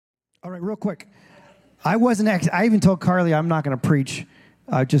All right, real quick. I even told Carly I'm not going to preach.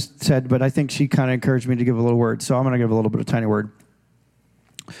 I just said, but I think she kind of encouraged me to give a little word. So I'm going to give a little bit of tiny word.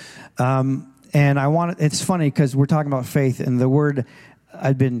 And it's funny because we're talking about faith, and the word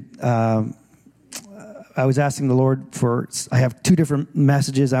I was asking the Lord I have two different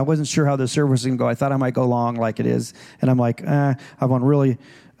messages. I wasn't sure how the service was going to go. I thought I might go long like it is. And I'm like, I have one really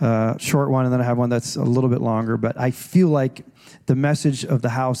short one, and then I have one that's a little bit longer. But I feel like the message of the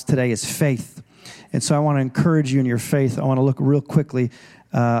house today is faith. And so I want to encourage you in your faith. I want to look real quickly,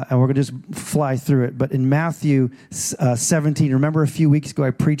 and we're going to just fly through it. But in Matthew 17, remember a few weeks ago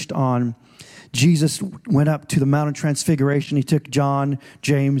I preached on Jesus went up to the Mount of Transfiguration. He took John,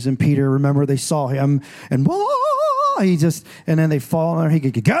 James, and Peter. Remember, they saw him, and and then they fall on. He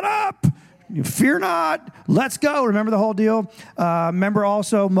could get up, fear not, let's go. Remember the whole deal. Remember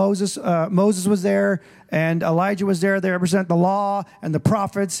also Moses. Moses was there, and Elijah was there. They represent the law and the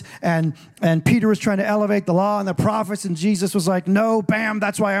prophets, and Peter was trying to elevate the law and the prophets, and Jesus was like, "No, bam!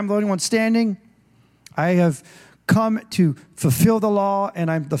 That's why I'm the only one standing. I have come to fulfill the law,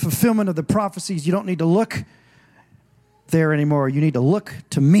 and I'm the fulfillment of the prophecies. You don't need to look there anymore. You need to look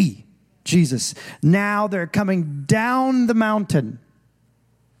to me, Jesus." Now they're coming down the mountain.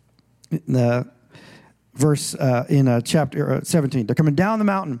 In the verse in chapter 17, they're coming down the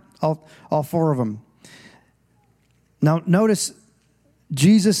mountain, all four of them. Now notice,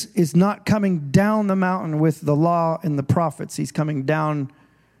 Jesus is not coming down the mountain with the law and the prophets. He's coming down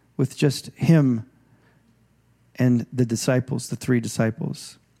with just him and the disciples, the three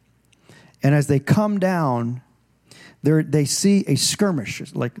disciples. And as they come down, they see a skirmish.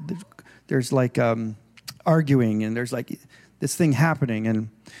 There's arguing, and there's like this thing happening. And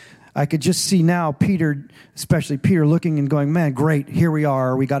I could just see now Peter, especially Peter, looking and going, "Man, great, here we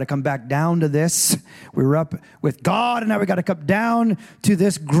are. We got to come back down to this. We were up with God, and now we got to come down to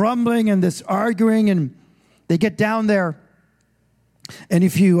this grumbling and this arguing." And they get down there. And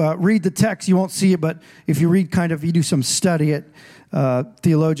if you read the text, you won't see it, but if you read you do some study it,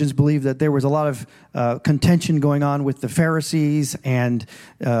 theologians believe that there was a lot of contention going on with the Pharisees and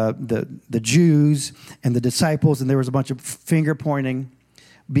the Jews and the disciples, and there was a bunch of finger pointing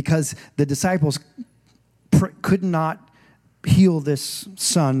because the disciples could not heal this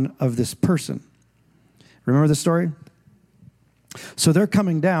son of this person. Remember the story? So they're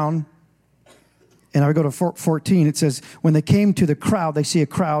coming down. And I go to 14, it says, when they came to the crowd, they see a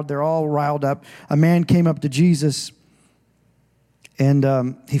crowd, they're all riled up. A man came up to Jesus, and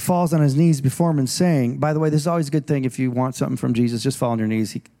he falls on his knees before him and saying, by the way, this is always a good thing if you want something from Jesus, just fall on your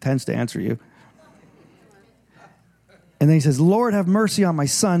knees. He tends to answer you. And then he says, "Lord, have mercy on my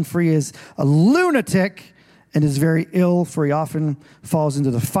son, for he is a lunatic and is very ill, for he often falls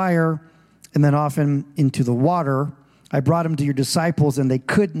into the fire and then often into the water. I brought him to your disciples, and they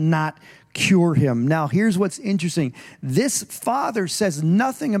could not cure him." Now, here's what's interesting. This father says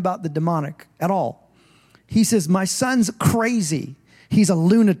nothing about the demonic at all. He says, "My son's crazy. He's a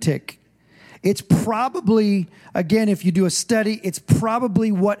lunatic." It's probably, again, if you do a study, it's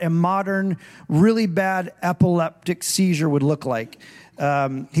probably what a modern, really bad epileptic seizure would look like.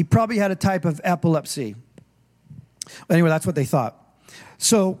 He probably had a type of epilepsy. Anyway, that's what they thought.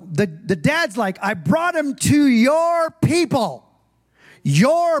 So the dad's like, "I brought him to your people.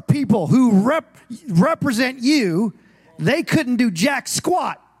 Your people who represent you, they couldn't do jack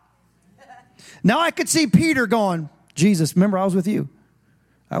squat." Now I could see Peter going, "Jesus, remember I was with you.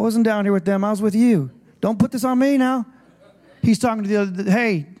 I wasn't down here with them. I was with you. Don't put this on me now." He's talking to the other,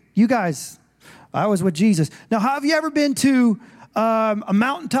 "Hey, you guys, I was with Jesus." Now, have you ever been to a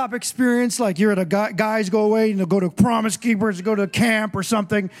mountaintop experience, like you're at a guys go away and go to Promise Keepers, go to a camp or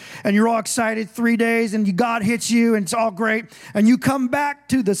something, and you're all excited 3 days, and God hits you, and it's all great, and you come back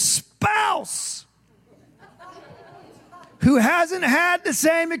to the spouse who hasn't had the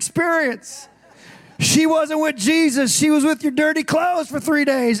same experience. She wasn't with Jesus. She was with your dirty clothes for 3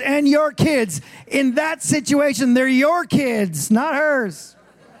 days, and your kids. In that situation, they're your kids, not hers.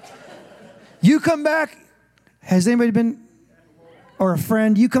 You come back. Has anybody been... or a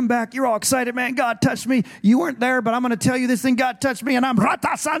friend, you come back, you're all excited, "Man, God touched me." You weren't there, but I'm going to tell you this thing, God touched me, and I'm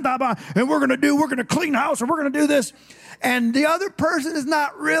and we're going to clean house, or we're going to do this. And the other person is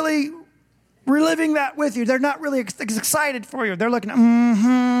not really reliving that with you. They're not really excited for you. They're looking,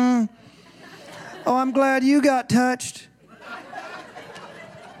 "Oh, I'm glad you got touched.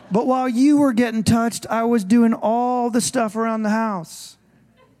 But while you were getting touched, I was doing all the stuff around the house."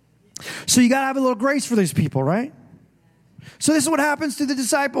 So you got to have a little grace for these people, right? So this is what happens to the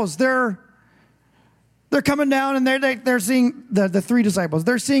disciples. They're They're coming down and they're seeing the three disciples.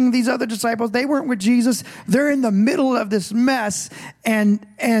 They're seeing these other disciples. They weren't with Jesus. They're in the middle of this mess,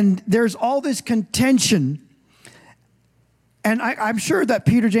 and there's all this contention. And I'm sure that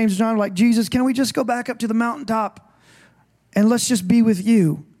Peter, James, and John are like, Jesus, can we just go back up to the mountaintop and let's just be with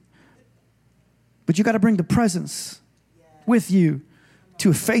you? But you got to bring the presence with you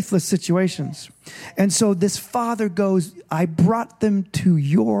to faithless situations. And so this father goes, I brought them to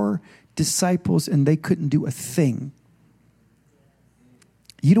your disciples and they couldn't do a thing.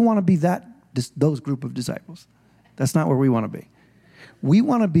 You don't want to be those group of disciples. That's not where we want to be. We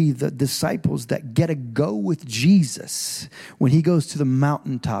want to be the disciples that get to go with Jesus when he goes to the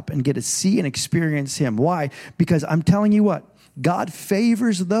mountaintop and get to see and experience him. Why? Because I'm telling you what, God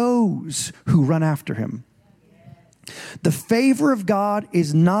favors those who run after him. The favor of God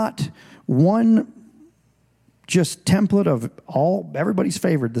is not one just template of everybody's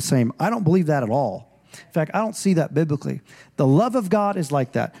favored the same. I don't believe that at all. In fact, I don't see that biblically. The love of God is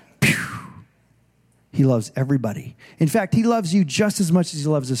like that. He loves everybody. In fact, he loves you just as much as he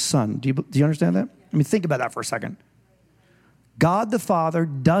loves his son. Do you understand that? I mean, think about that for a second. God the Father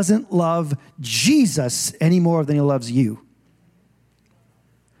doesn't love Jesus any more than he loves you.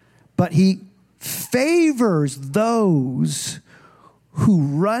 But he favors those who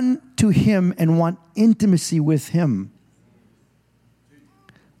run to him and want intimacy with him.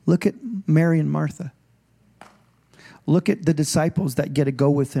 Look at Mary and Martha. Look at the disciples that get to go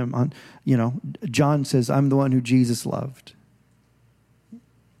with him. John says, I'm the one who Jesus loved.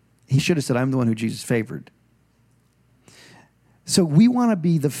 He should have said, I'm the one who Jesus favored. So we want to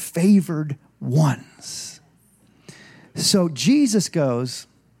be the favored ones. So Jesus goes,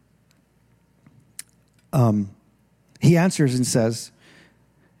 he answers and says,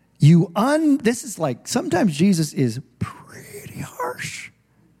 this is like, sometimes Jesus is pretty harsh.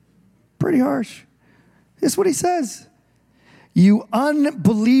 Pretty harsh. This is what he says. You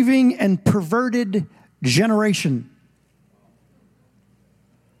unbelieving and perverted generation.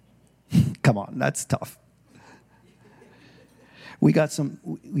 Come on, that's tough. You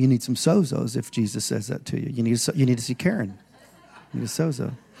need some sozos if Jesus says that to you. You need to see Karen. You need a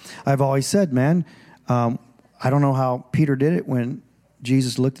sozo. I've always said, man, I don't know how Peter did it when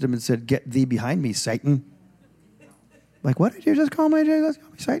Jesus looked at him and said, get thee behind me, Satan. Like, what did you just call me, Jesus? Call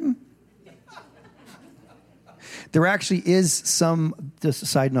me Satan? There actually is some, just a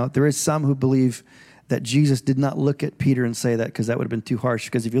side note, there is some who believe that Jesus did not look at Peter and say that because that would have been too harsh.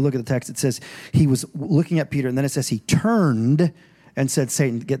 Because if you look at the text, it says he was looking at Peter and then it says he turned and said,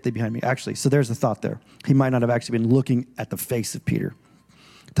 Satan, get thee behind me. Actually, so there's the thought there. He might not have actually been looking at the face of Peter.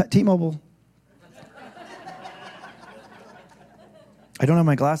 T-Mobile. I don't have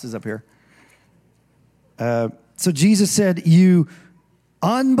my glasses up here. So Jesus said, you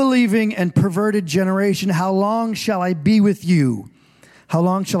unbelieving and perverted generation, how long shall I be with you? How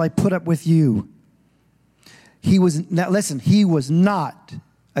long shall I put up with you? He was not,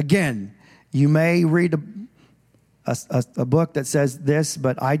 again, you may read a book that says this,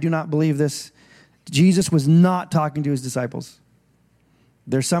 but I do not believe this. Jesus was not talking to his disciples.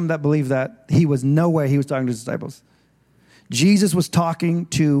 There's some that believe that. No way he was talking to his disciples. Jesus was talking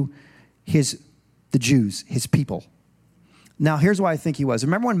to the Jews, his people. Now, here's why I think he was.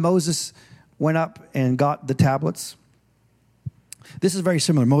 Remember when Moses went up and got the tablets? This is very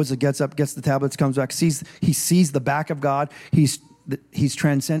similar. Moses gets up, gets the tablets, comes back, he sees the back of God. He's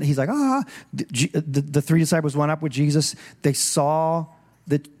transcendent. He's like, The three disciples went up with Jesus. They saw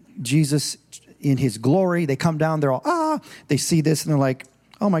Jesus in his glory. They come down. They're all, They see this and they're like,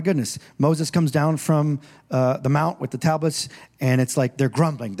 oh my goodness. Moses comes down from the mount with the tablets, and it's like they're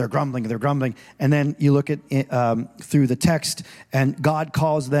grumbling. And then you look at through the text, and God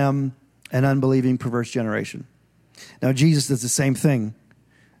calls them an unbelieving, perverse generation. Now, Jesus does the same thing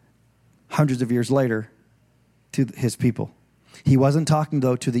hundreds of years later to his people. He wasn't talking,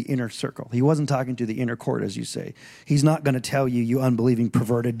 though, to the inner circle. He wasn't talking to the inner court, as you say. He's not going to tell you, you unbelieving,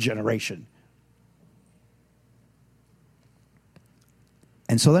 perverted generation.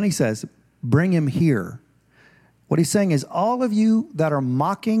 And so then he says, bring him here. What he's saying is, all of you that are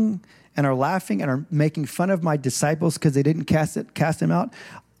mocking and are laughing and are making fun of my disciples because they didn't cast him out,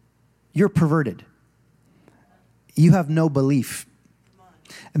 you're perverted. You have no belief.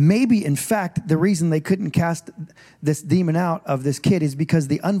 Maybe, in fact, the reason they couldn't cast this demon out of this kid is because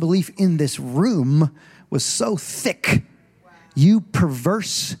the unbelief in this room was so thick. Wow. You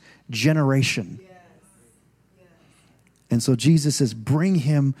perverse generation. Yes. Yes. And so Jesus says, bring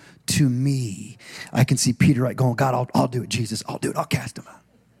him to me. I can see Peter going, God, I'll do it, Jesus. I'll do it. I'll cast him out.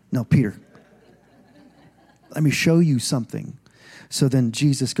 No, Peter, let me show you something. So then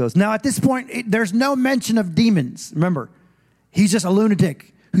Jesus goes, now at this point, there's no mention of demons. Remember, he's just a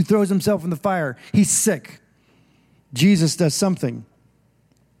lunatic who throws himself in the fire. He's sick. Jesus does something.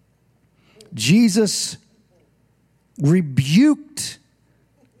 Jesus rebuked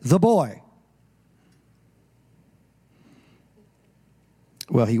the boy.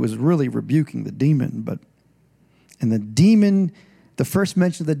 Well, he was really rebuking the demon, and the first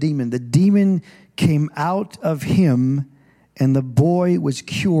mention of the demon came out of him, and the boy was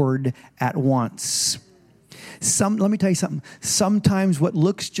cured at once. Let me tell you something. Sometimes what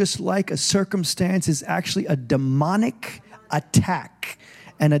looks just like a circumstance is actually a demonic attack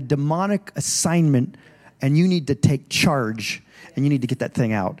and a demonic assignment, and you need to take charge, and you need to get that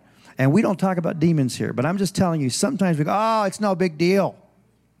thing out. And we don't talk about demons here, but I'm just telling you, sometimes we go, oh, it's no big deal.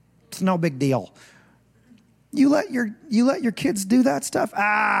 It's no big deal. You let your kids do that stuff?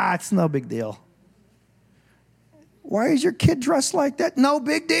 It's no big deal. Why is your kid dressed like that? No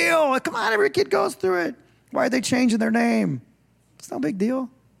big deal. Come on, every kid goes through it. Why are they changing their name? It's no big deal.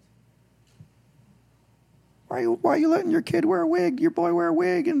 Why are you letting your kid wear a wig, your boy wear a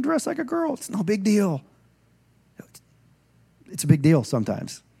wig and dress like a girl? It's no big deal. It's a big deal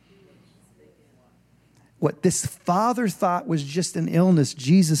sometimes. What this father thought was just an illness,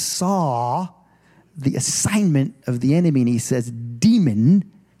 Jesus saw the assignment of the enemy, and he says,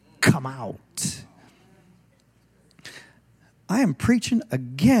 demon, come out. I am preaching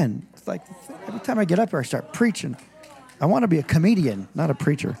again. It's like every time I get up here, I start preaching. I want to be a comedian, not a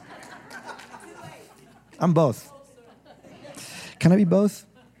preacher. I'm both. Can I be both?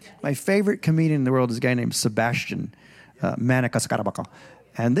 My favorite comedian in the world is a guy named Sebastian Maniscalco.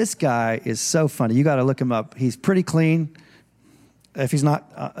 And this guy is so funny. You got to look him up. He's pretty clean. If he's not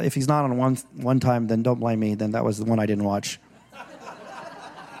on one time, then don't blame me. Then that was the one I didn't watch.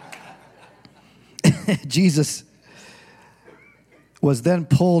 Jesus was then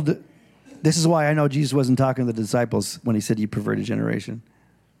pulled. This is why I know Jesus wasn't talking to the disciples when he said, "You perverted generation."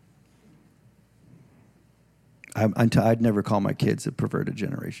 I'd never call my kids a perverted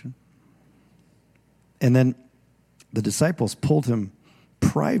generation. And then the disciples pulled him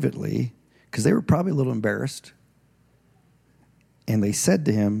privately because they were probably a little embarrassed. And they said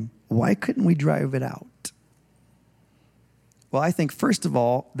to him, why couldn't we drive it out? Well, I think, first of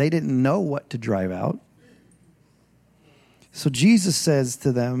all, they didn't know what to drive out. So Jesus says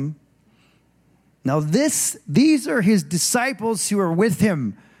to them, now these are his disciples who are with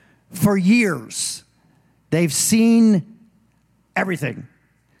him for years. They've seen everything.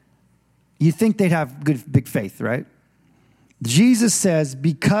 You think they'd have good, big faith, right? Jesus says,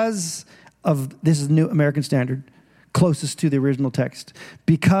 because of, this is New American Standard, closest to the original text,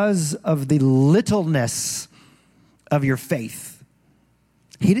 because of the littleness of your faith.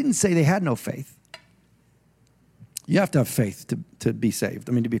 He didn't say they had no faith. You have to have faith to be saved.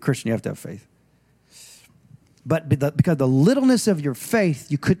 I mean, to be a Christian, you have to have faith. But because of the littleness of your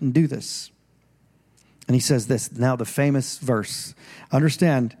faith, you couldn't do this. And he says this, now the famous verse.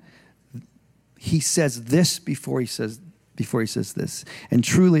 Understand, he says this before he says this. And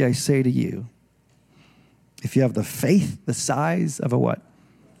truly I say to you, if you have the faith the size of a what?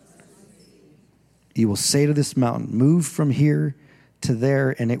 You will say to this mountain, move from here to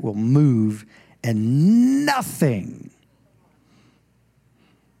there, and it will move, and nothing,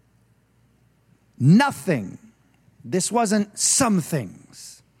 this wasn't some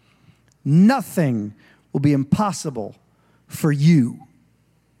things, nothing will be impossible for you.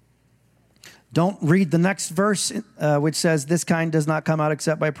 Don't read the next verse, which says, this kind does not come out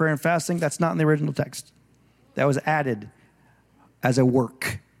except by prayer and fasting. That's not in the original text. That was added as a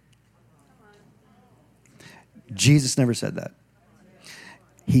work. Jesus never said that.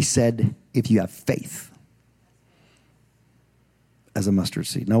 He said, if you have faith as a mustard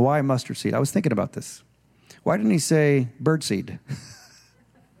seed. Now, why mustard seed? I was thinking about this. Why didn't he say bird seed?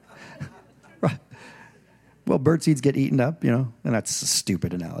 Right. Well, bird seeds get eaten up, and that's a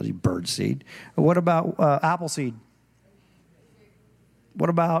stupid analogy, bird seed. What about apple seed? What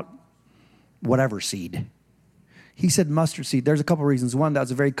about whatever seed? He said mustard seed. There's a couple reasons. One,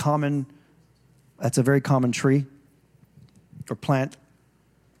 that's a very common tree or plant.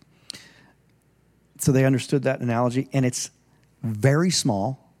 So they understood that analogy, and it's very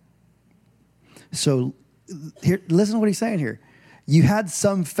small. So here, listen to what he's saying here. You had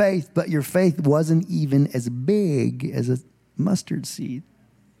some faith, but your faith wasn't even as big as a mustard seed.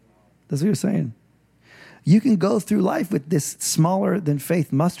 That's what you're saying. You can go through life with this smaller than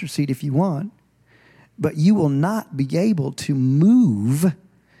faith mustard seed if you want, but you will not be able to move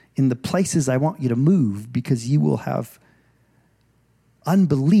in the places I want you to move because you will have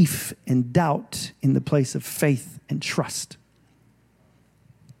unbelief and doubt in the place of faith and trust.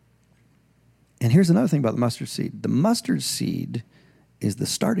 And here's another thing about the mustard seed. The mustard seed is the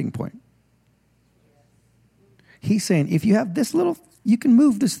starting point. He's saying, if you have this little, you can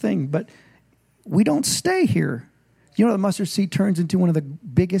move this thing, but we don't stay here. You know, the mustard seed turns into one of the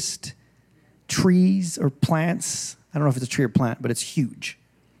biggest trees or plants. I don't know if it's a tree or plant, but it's huge.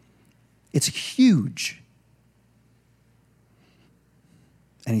 It's huge.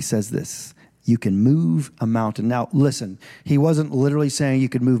 And he says this, you can move a mountain. Now, listen, he wasn't literally saying you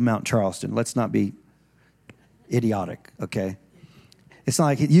could move Mount Charleston. Let's not be idiotic, okay? It's not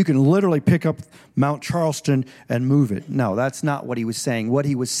like you can literally pick up Mount Charleston and move it. No, that's not what he was saying. What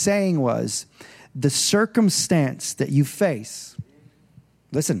he was saying was the circumstance that you face.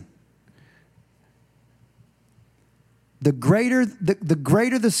 Listen. The greater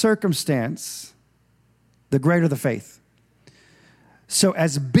the circumstance, the greater the faith. So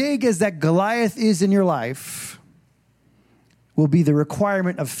as big as that Goliath is in your life will be the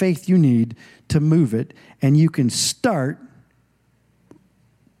requirement of faith you need to move it. And you can start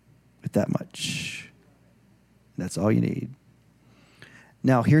with that much. That's all you need.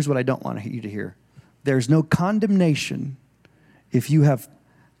 Now, here's what I don't want you to hear. There's no condemnation if you have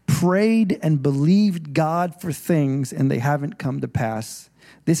prayed and believed God for things and they haven't come to pass.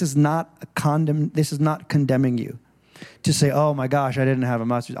 This is not condemning you. To say, oh my gosh, I didn't have a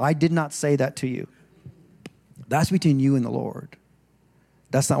mustard. I did not say that to you. That's between you and the Lord.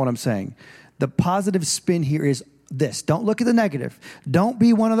 That's not what I'm saying. The positive spin here is this. Don't look at the negative. Don't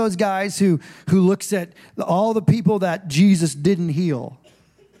be one of those guys who looks at all the people that Jesus didn't heal.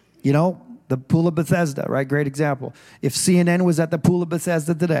 You know, the Pool of Bethesda, right? Great example. If CNN was at the Pool of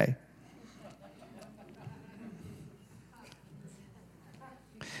Bethesda today,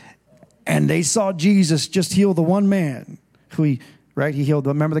 and they saw Jesus just heal the one man who he healed.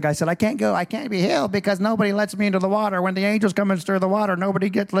 Remember the guy said, I can't be healed because nobody lets me into the water. When the angels come and stir the water, nobody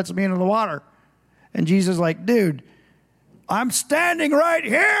lets me into the water. And Jesus is like, dude, I'm standing right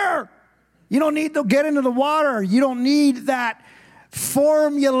here. You don't need to get into the water. You don't need that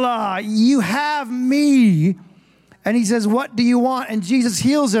formula. You have me. And he says, what do you want? And Jesus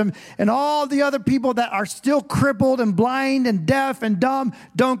heals him. And all the other people that are still crippled and blind and deaf and dumb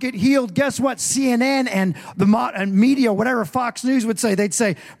don't get healed. Guess what? CNN and the media, whatever Fox News would say, they'd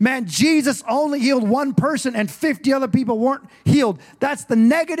say, man, Jesus only healed one person and 50 other people weren't healed. That's the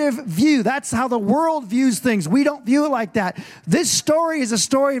negative view. That's how the world views things. We don't view it like that. This story is a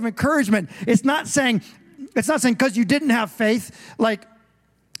story of encouragement. It's not saying because you didn't have faith, like,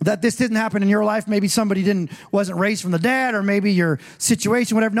 that this didn't happen in your life. Maybe somebody wasn't raised from the dead, or maybe your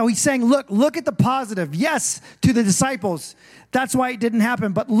situation, whatever. No, he's saying, look at the positive. Yes, to the disciples. That's why it didn't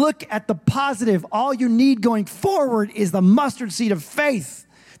happen. But look at the positive. All you need going forward is the mustard seed of faith.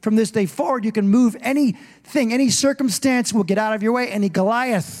 From this day forward, you can move anything, any circumstance will get out of your way, any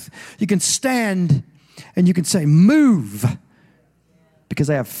Goliath. You can stand and you can say, move, because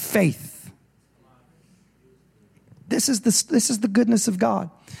I have faith. This is the goodness of God.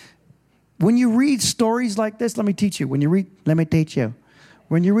 When you read stories like this, let me teach you. When you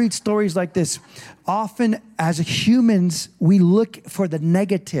read stories like this, often as humans, we look for the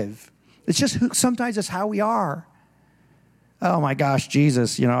negative. It's just sometimes it's how we are. Oh my gosh,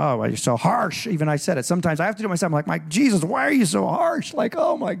 Jesus, oh, you're so harsh. Even I said it. Sometimes I have to do it myself. I'm like, Jesus, why are you so harsh? Like,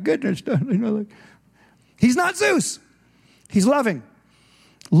 oh my goodness. He's not Zeus. He's loving.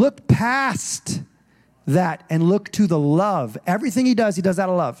 Look past that and look to the love. Everything he does out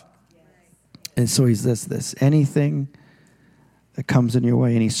of love. And so he's this. Anything that comes in your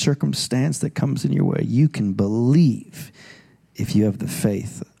way, any circumstance that comes in your way, you can believe if you have the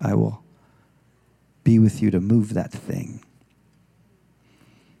faith, I will be with you to move that thing.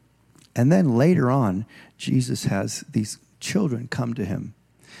 And then later on, Jesus has these children come to him.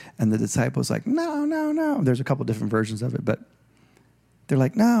 And the disciples like, no. There's a couple different versions of it, but they're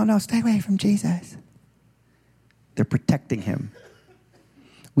like, no, stay away from Jesus. They're protecting him.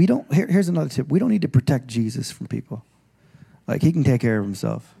 Here's another tip. We don't need to protect Jesus from people. Like, he can take care of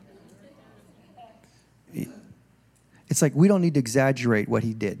himself. It's like we don't need to exaggerate what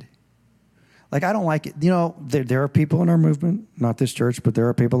he did. Like, I don't like it. There are people in our movement, not this church, but there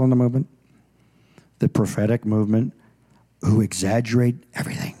are people in the movement, the prophetic movement, who exaggerate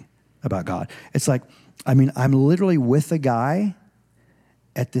everything about God. It's like, I'm literally with a guy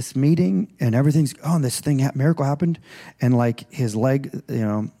at this meeting, and everything's, and this miracle happened, and like his leg,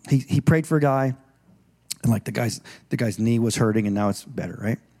 he prayed for a guy, and like the guy's knee was hurting, and now it's better,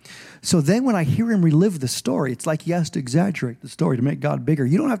 right? So then when I hear him relive the story, it's like he has to exaggerate the story to make God bigger.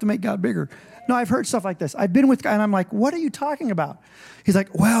 You don't have to make God bigger. No, I've heard stuff like this. I've been with guys, and I'm like, what are you talking about? He's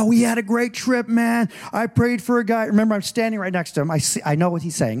like, well, we had a great trip, man. I prayed for a guy. Remember, I'm standing right next to him. I know what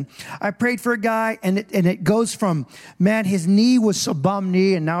he's saying. I prayed for a guy, and it goes from, man, his knee was a bum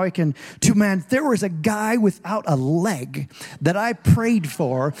knee, and now I can, to, man, there was a guy without a leg that I prayed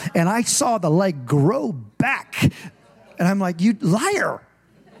for, and I saw the leg grow back. And I'm like, you liar.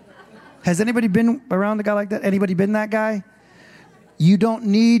 Has anybody been around a guy like that? Anybody been that guy? You don't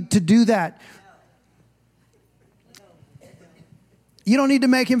need to do that. You don't need to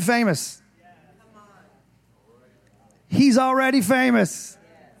make him famous. He's already famous.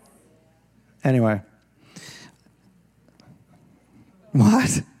 Anyway.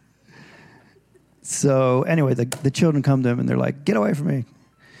 What? So anyway, the children come to him and they're like, get away from me.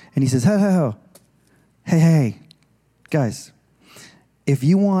 And he says, hey, guys, if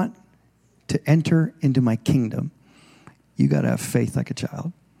you want to enter into my kingdom, you got to have faith like a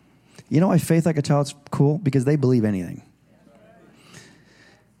child. You know why faith like a child's cool? Because they believe anything.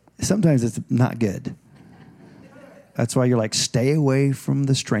 Sometimes it's not good. That's why you're like, stay away from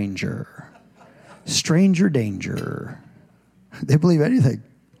the stranger. Stranger danger. They believe anything.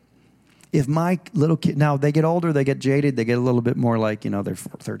 If my little kid, now they get older, they get jaded, they get a little bit more like, they're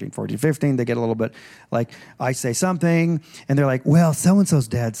 13, 14, 15, they get a little bit like, I say something, and they're like, well, so-and-so's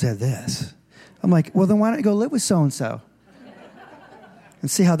dad said this. I'm like, well, then why don't you go live with so-and-so? And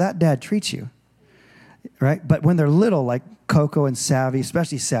see how that dad treats you, right? But when they're little, like Coco and Savvy,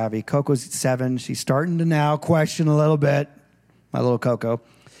 especially Savvy, Coco's 7, she's starting to now question a little bit, my little Coco.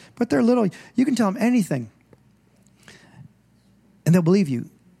 But they're little, you can tell them anything, and they'll believe you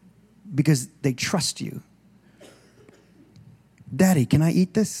because they trust you. Daddy, can I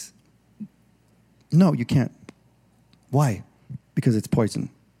eat this? No, you can't. Why? Because it's poison.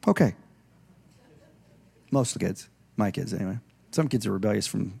 Okay. Most of the kids, my kids anyway. Some kids are rebellious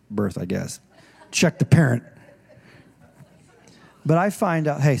from birth, I guess. Check the parent. But I find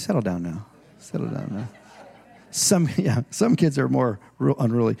out, hey, settle down now. Settle down now. Some kids are more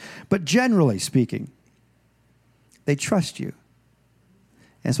unruly. But generally speaking, they trust you.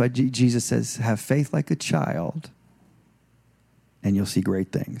 That's why Jesus says, have faith like a child, and you'll see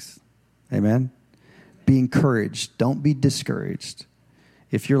great things. Amen? Be encouraged. Don't be discouraged.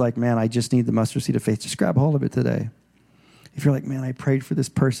 If you're like, man, I just need the mustard seed of faith, just grab hold of it today. If you're like, man, I prayed for this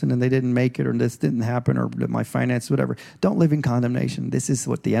person and they didn't make it, or this didn't happen, or my finances, whatever, don't live in condemnation. This is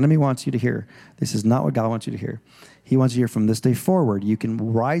what the enemy wants you to hear. This is not what God wants you to hear. He wants you to hear from this day forward. You can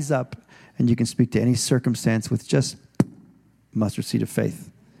rise up and you can speak to any circumstance with just mustard seed of faith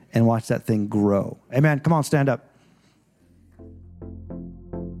and watch that thing grow. Amen. Come on, stand up.